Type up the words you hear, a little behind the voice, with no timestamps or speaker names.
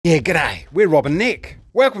Yeah, g'day. We're Rob and Nick.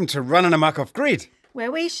 Welcome to Running Amok Off Grid,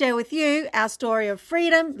 where we share with you our story of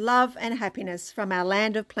freedom, love and happiness from our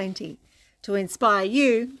land of plenty to inspire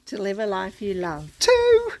you to live a life you love.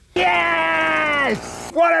 2. Yes!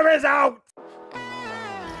 What a result!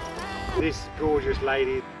 This gorgeous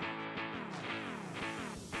lady.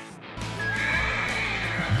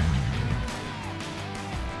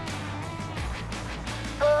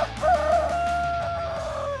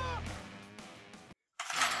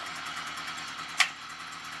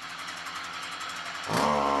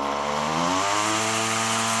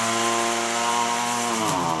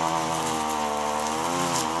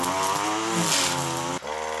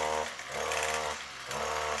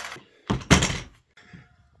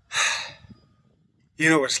 You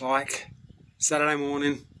know what it's like. Saturday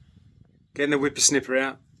morning, getting the whippersnipper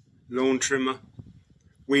out, lawn trimmer,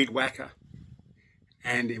 weed whacker,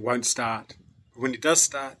 and it won't start. But when it does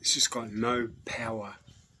start, it's just got no power.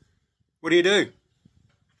 What do?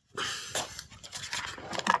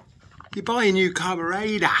 You buy a new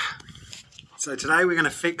carburettor. So today we're going to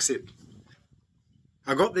fix it.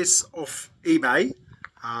 I got this off eBay.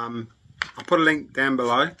 I'll put a link down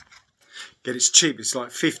below. Get it's cheap, it's like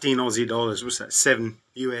 15 Aussie dollars, what's that, 7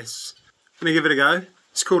 US. I'm gonna give it a go.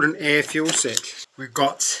 It's called an air fuel set. We've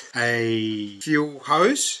got a fuel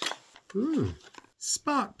hose,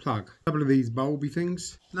 spark plug, a couple of these bulby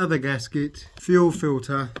things, another gasket, fuel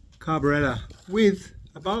filter, carburettor with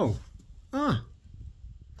a bowl. And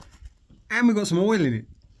we've got some oil in it.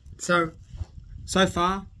 So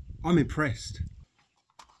far, I'm impressed.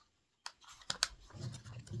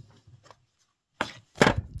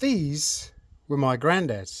 These were my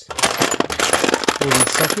granddad's. All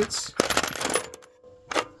these sockets.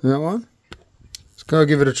 That one. Let's go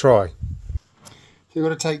give it a try. You've got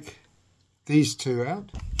to take these two out.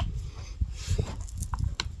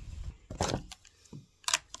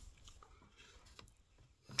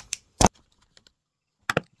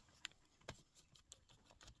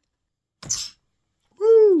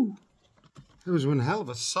 Woo! There was one hell of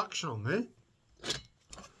a suction on there.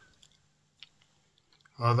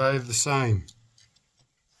 Are they the same?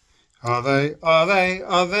 Are they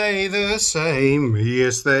the same?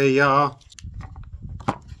 Yes, they are.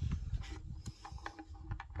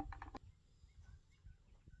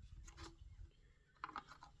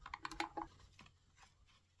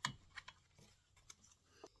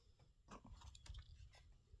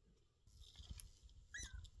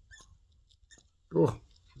 Oh,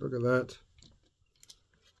 look at that.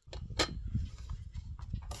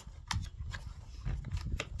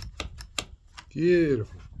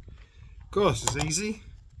 Beautiful. Gosh, it's easy.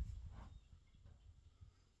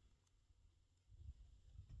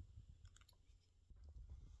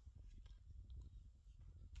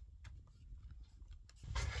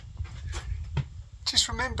 Just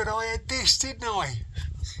remembered I had this, didn't I?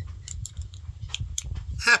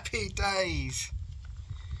 Happy days.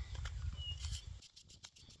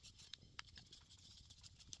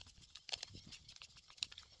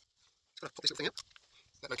 Just gotta pop this little thing up.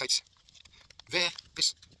 That locates there.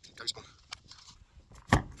 This goes on.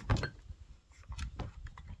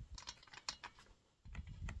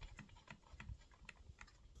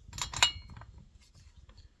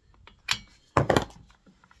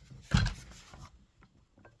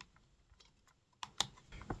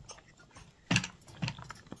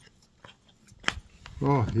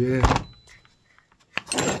 Oh yeah,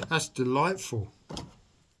 that's delightful.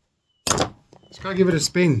 Let's go give it a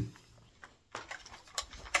spin.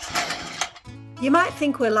 You might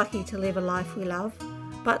think we're lucky to live a life we love,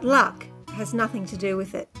 but luck has nothing to do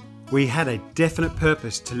with it. We had a definite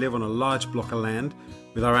purpose to live on a large block of land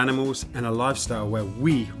with our animals and a lifestyle where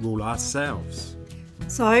we rule ourselves.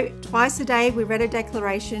 So, twice a day we read a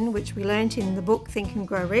declaration which we learnt in the book Think and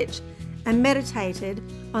Grow Rich and meditated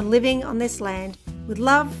on living on this land with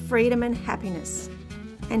love, freedom and happiness.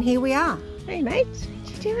 And here we are. Hey mate, what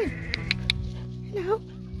are you doing? Hello.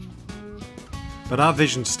 But our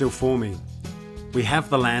vision's still forming. We have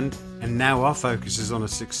the land and now our focus is on a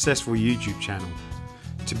successful YouTube channel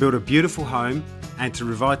to build a beautiful home and to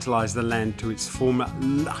revitalise the land to its former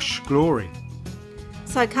lush glory.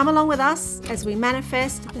 So come along with us as we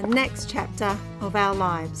manifest the next chapter of our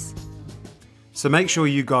lives. So make sure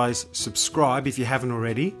you guys subscribe if you haven't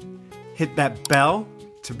already. Hit that bell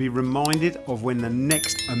to be reminded of when the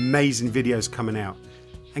next amazing video is coming out.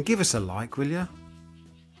 And give us a like, will you?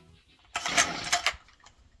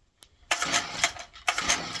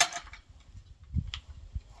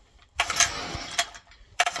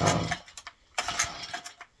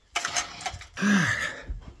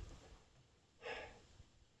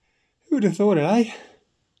 Who would have thought it, eh?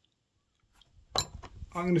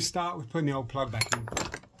 I'm going to start with putting the old plug back in.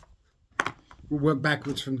 We'll work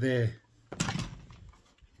backwards from there.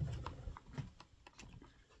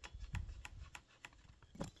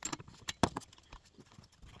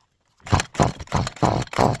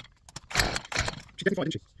 She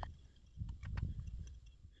definitely didn't she?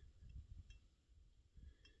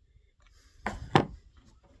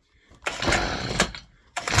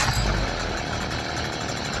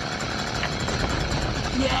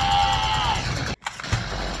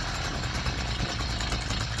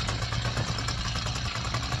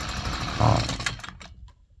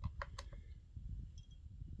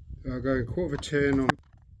 So I'll go a quarter of a turn on.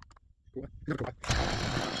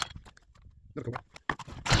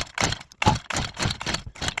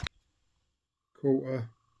 Quarter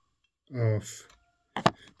off.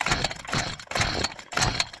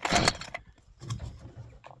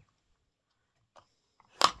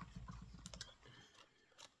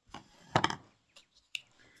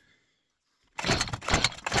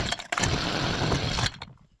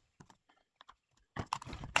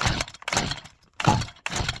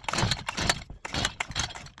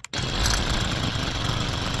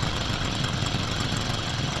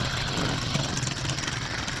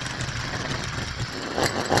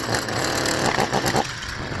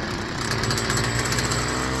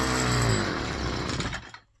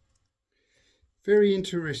 Very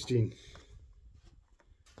interesting.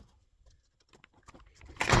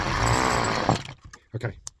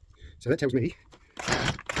 Okay, so that tells me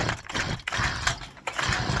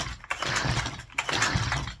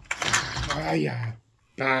oh, you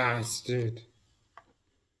bastard.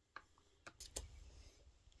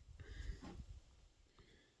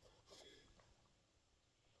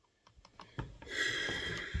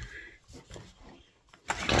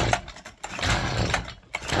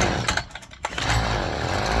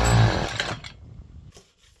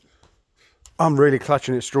 I'm really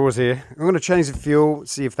clutching at straws here. I'm going to change the fuel,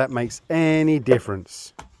 see if that makes any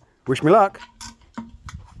difference. Wish me luck.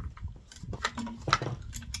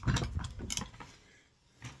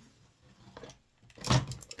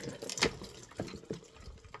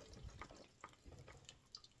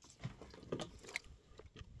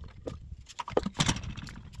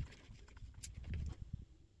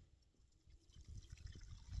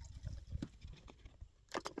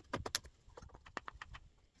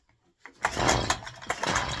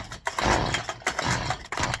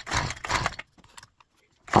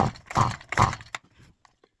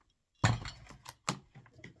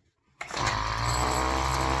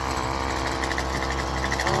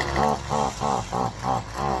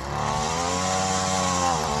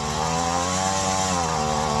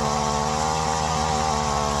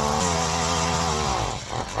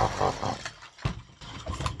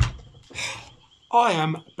 I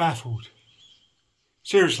am baffled.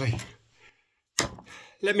 Seriously.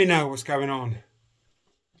 Let me know what's going on.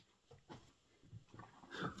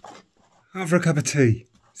 After a cup of tea.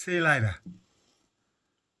 See you later.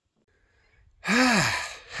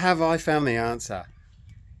 Have I found the answer?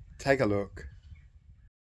 Take a look.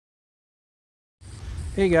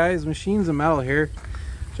 Hey guys, machinesnmetal here.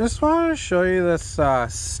 Just wanted to show you this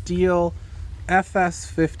Stihl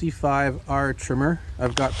FS55R trimmer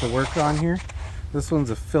I've got to work on here. This one's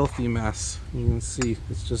a filthy mess. You can see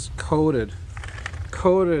it's just coated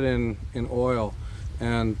in oil,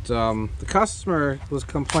 and the customer was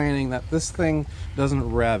complaining that this thing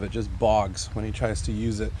doesn't rev, it just bogs when he tries to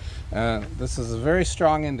use it. This is a very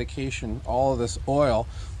strong indication, all of this oil,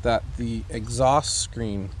 that the exhaust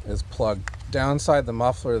screen is plugged. Downside the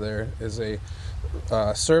muffler there is a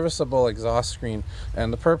serviceable exhaust screen,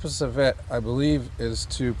 and the purpose of it, I believe, is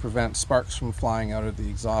to prevent sparks from flying out of the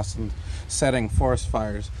exhaust and setting forest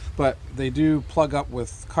fires. But they do plug up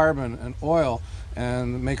with carbon and oil,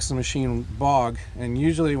 and it makes the machine bog, and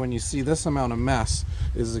usually when you see this amount of mess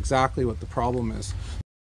is exactly what the problem is.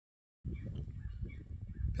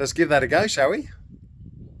 Let's give that a go, shall we?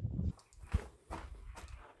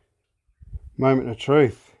 Moment of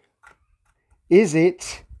truth. Is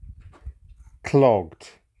it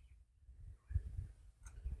clogged?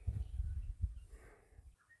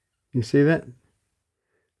 You see that?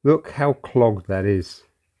 Look how clogged that is.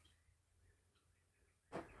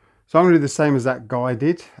 So I'm going to do the same as that guy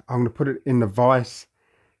did. I'm going to put it in the vise,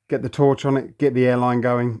 get the torch on it, get the airline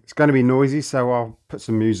going. It's going to be noisy, so I'll put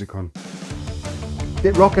some music on.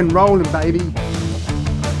 Get rock and rolling, baby.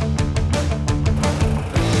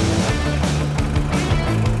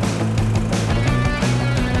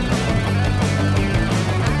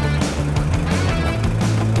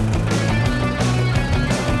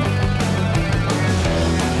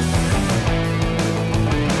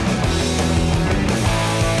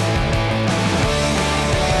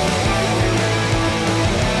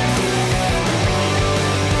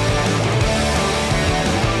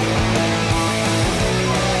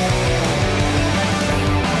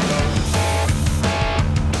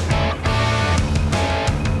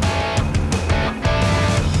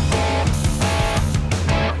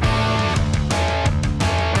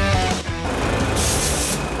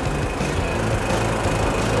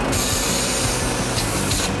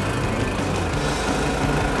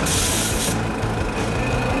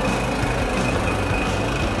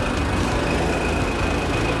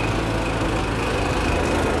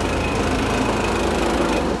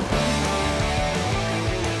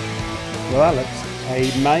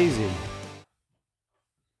 Amazing.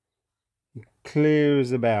 Clear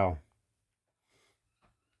as a bell.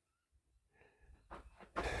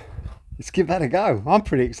 Let's give that a go. I'm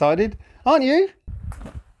pretty excited, aren't you?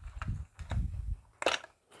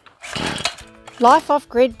 Life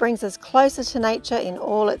off-grid brings us closer to nature in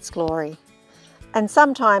all its glory. And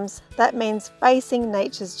sometimes that means facing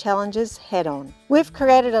nature's challenges head-on. We've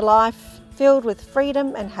created a life filled with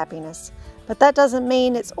freedom and happiness, but that doesn't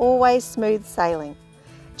mean it's always smooth sailing.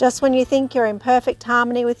 Just when you think you're in perfect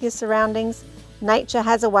harmony with your surroundings, nature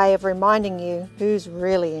has a way of reminding you who's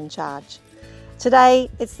really in charge. Today,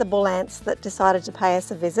 it's the bull ants that decided to pay us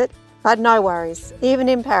a visit, but no worries, even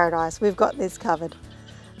in paradise, we've got this covered.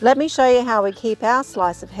 Let me show you how we keep our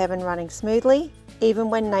slice of heaven running smoothly, even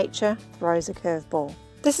when nature throws a curveball.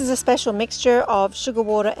 This is a special mixture of sugar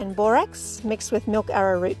water and borax mixed with milk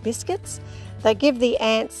arrowroot biscuits that give the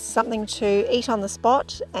ants something to eat on the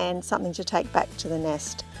spot and something to take back to the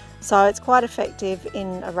nest. So it's quite effective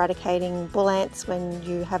in eradicating bull ants when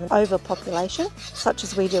you have an overpopulation, such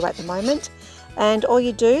as we do at the moment. And all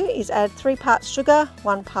you do is add 3 parts sugar,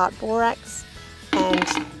 1 part borax, and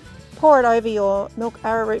pour it over your milk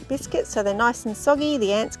arrowroot biscuits so they're nice and soggy.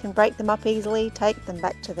 The ants can break them up easily, take them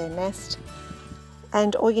back to their nest.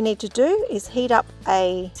 And all you need to do is heat up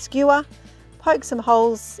a skewer, poke some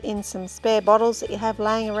holes in some spare bottles that you have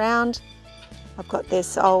laying around. I've got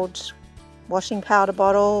this old washing powder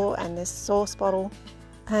bottle and this sauce bottle,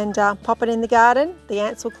 and pop it in the garden. The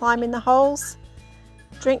ants will climb in the holes,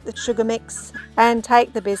 drink the sugar mix and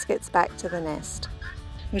take the biscuits back to the nest,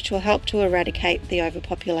 which will help to eradicate the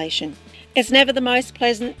overpopulation. It's never the most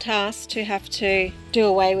pleasant task to have to do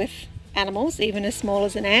away with animals, even as small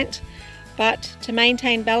as an ant, but to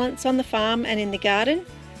maintain balance on the farm and in the garden,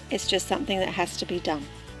 it's just something that has to be done.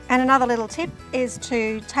 And another little tip is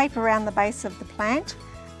to tape around the base of the plant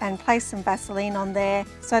and place some Vaseline on there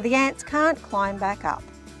so the ants can't climb back up.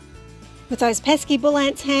 With those pesky bull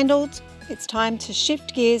ants handled, it's time to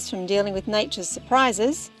shift gears from dealing with nature's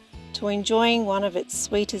surprises to enjoying one of its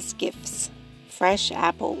sweetest gifts, fresh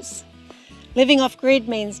apples. Living off-grid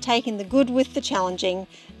means taking the good with the challenging,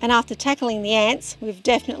 and after tackling the ants, we've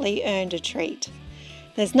definitely earned a treat.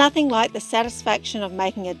 There's nothing like the satisfaction of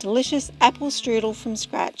making a delicious apple strudel from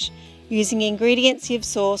scratch using ingredients you've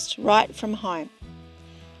sourced right from home.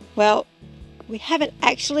 Well, we haven't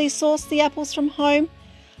actually sourced the apples from home,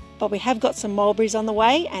 but we have got some mulberries on the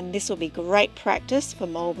way, and this will be great practice for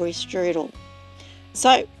mulberry strudel.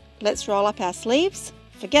 So let's roll up our sleeves,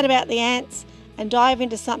 forget about the ants, and dive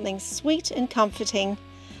into something sweet and comforting,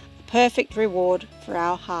 a perfect reward for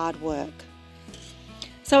our hard work.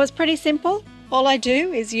 So it's pretty simple. All I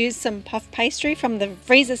do is use some puff pastry from the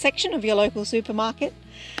freezer section of your local supermarket,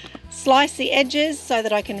 slice the edges so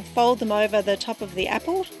that I can fold them over the top of the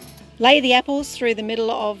apple, lay the apples through the middle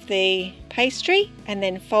of the pastry, and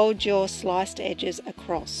then fold your sliced edges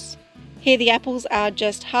across. Here the apples are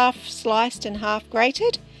just half sliced and half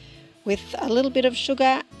grated, with a little bit of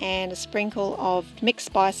sugar and a sprinkle of mixed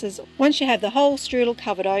spices. Once you have the whole strudel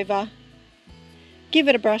covered over, give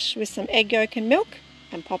it a brush with some egg yolk and milk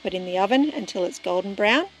and pop it in the oven until it's golden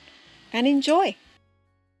brown, and enjoy.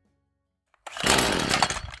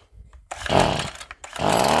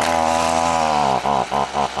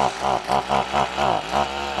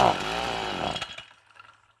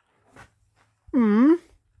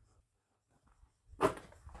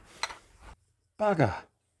 Bugger.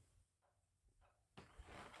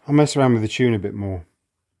 I'll mess around with the tune a bit more.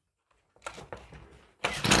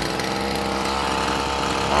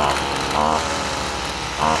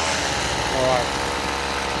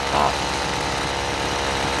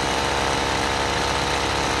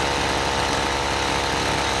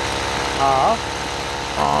 Half.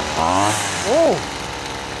 Oh!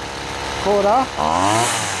 Quarter.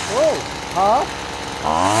 Oh! Half.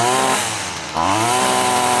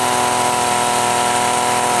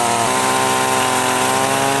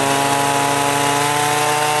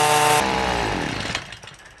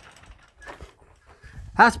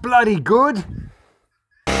 That's bloody good.